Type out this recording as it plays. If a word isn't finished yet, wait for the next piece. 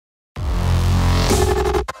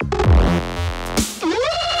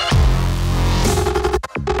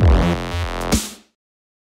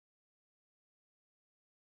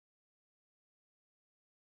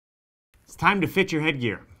It's time to fit your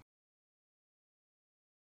headgear.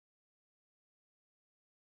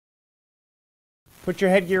 Put your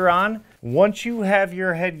headgear on. Once you have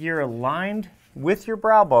your headgear aligned with your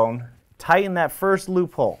brow bone, tighten that first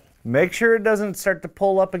loophole. Make sure it doesn't start to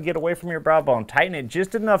pull up and get away from your brow bone. Tighten it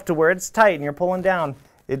just enough to where it's tight and you're pulling down.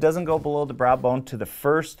 It doesn't go below the brow bone to the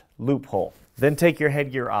first loophole. Then take your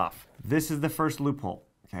headgear off. This is the first loophole,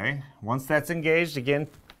 okay? Once that's engaged, again,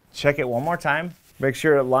 check it one more time. Make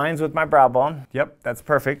sure it lines with my brow bone. Yep, that's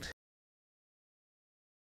perfect.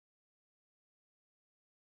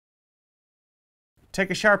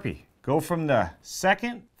 Take a Sharpie. Go from the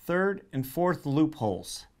second, third, and fourth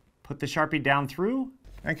loopholes. Put the Sharpie down through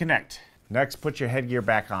and connect. Next, put your headgear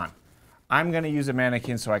back on. I'm going to use a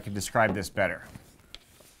mannequin so I can describe this better.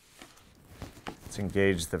 Let's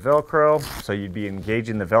engage the Velcro. So you'd be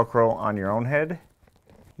engaging the Velcro on your own head.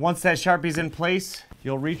 Once that Sharpie's in place,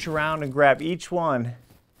 you'll reach around and grab each one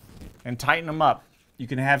and tighten them up. You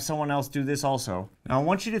can have someone else do this also. Now I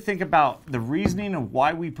want you to think about the reasoning of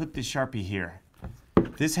why we put this Sharpie here.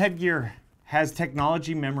 This headgear has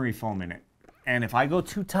technology memory foam in it. And if I go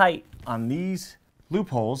too tight on these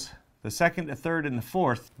loopholes, the second, the third, and the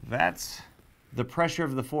fourth, that's the pressure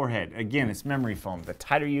of the forehead. Again, it's memory foam. The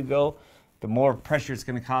tighter you go, the more pressure it's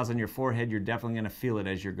going to cause on your forehead. You're definitely going to feel it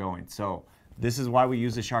as you're going. So this is why we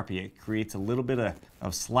use a Sharpie. It creates a little bit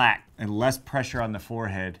of slack and less pressure on the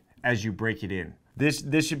forehead as you break it in.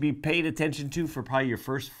 This should be paid attention to for probably your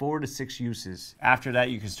first 4 to 6 uses. After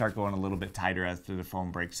that, you can start going a little bit tighter as the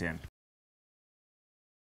foam breaks in.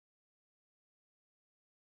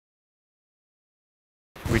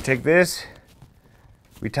 We take this,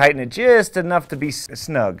 we tighten it just enough to be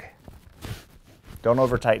snug. Don't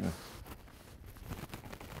over tighten.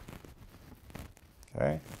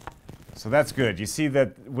 Okay, so that's good. You see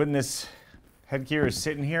that when this headgear is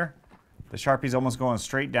sitting here, the Sharpie's almost going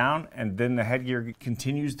straight down, and then the headgear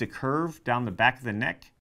continues to curve down the back of the neck.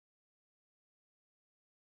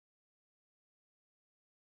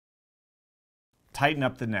 Tighten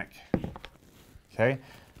up the neck. Okay,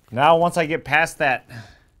 now once I get past that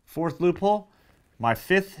fourth loophole, my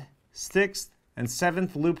fifth, sixth, and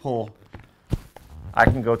seventh loophole, I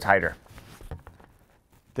can go tighter.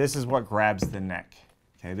 This is what grabs the neck.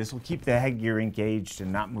 Okay, this will keep the headgear engaged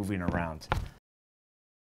and not moving around.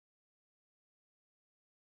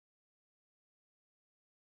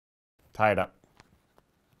 Tie it up.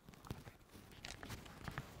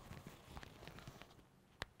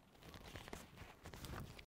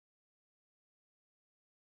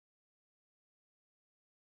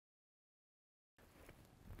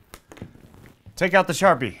 Take out the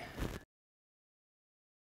Sharpie.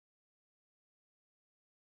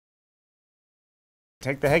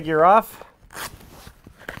 Take the headgear off.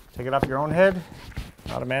 Take it off your own head,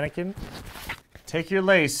 not a mannequin. Take your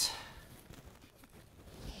lace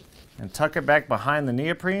and tuck it back behind the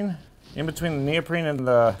neoprene, in between the neoprene and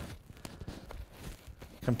the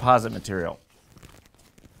composite material.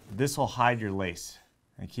 This will hide your lace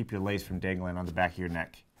and keep your lace from dangling on the back of your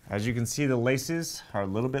neck. As you can see, the laces are a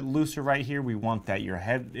little bit looser right here. We want that. Your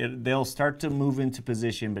head, they'll start to move into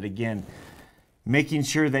position, but again, making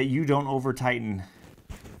sure that you don't over tighten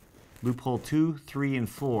loophole 2, 3, and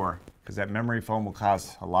 4, because that memory foam will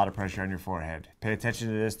cause a lot of pressure on your forehead. Pay attention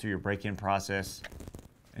to this through your break-in process.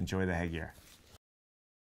 Enjoy the headgear.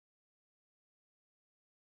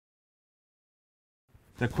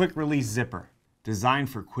 The quick release zipper, designed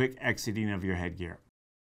for quick exiting of your headgear.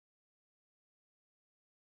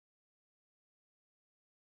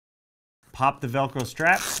 Pop the Velcro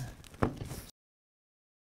straps.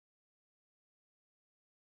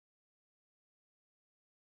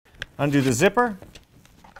 Undo the zipper.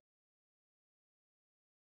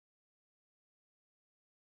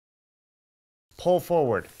 Pull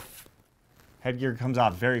forward. Headgear comes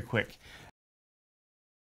off very quick.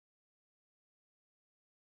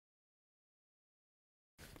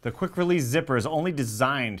 The quick release zipper is only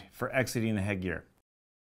designed for exiting the headgear.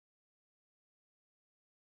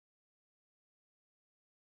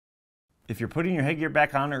 If you're putting your headgear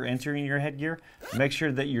back on or entering your headgear, make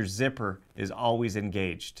sure that your zipper is always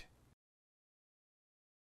engaged.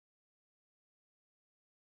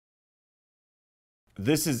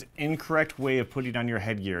 This is incorrect way of putting on your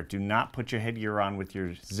headgear. Do not put your headgear on with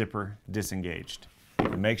your zipper disengaged.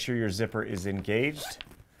 Make sure your zipper is engaged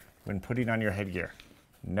when putting on your headgear.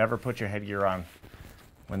 Never put your headgear on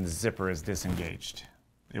when the zipper is disengaged.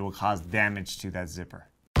 It will cause damage to that zipper.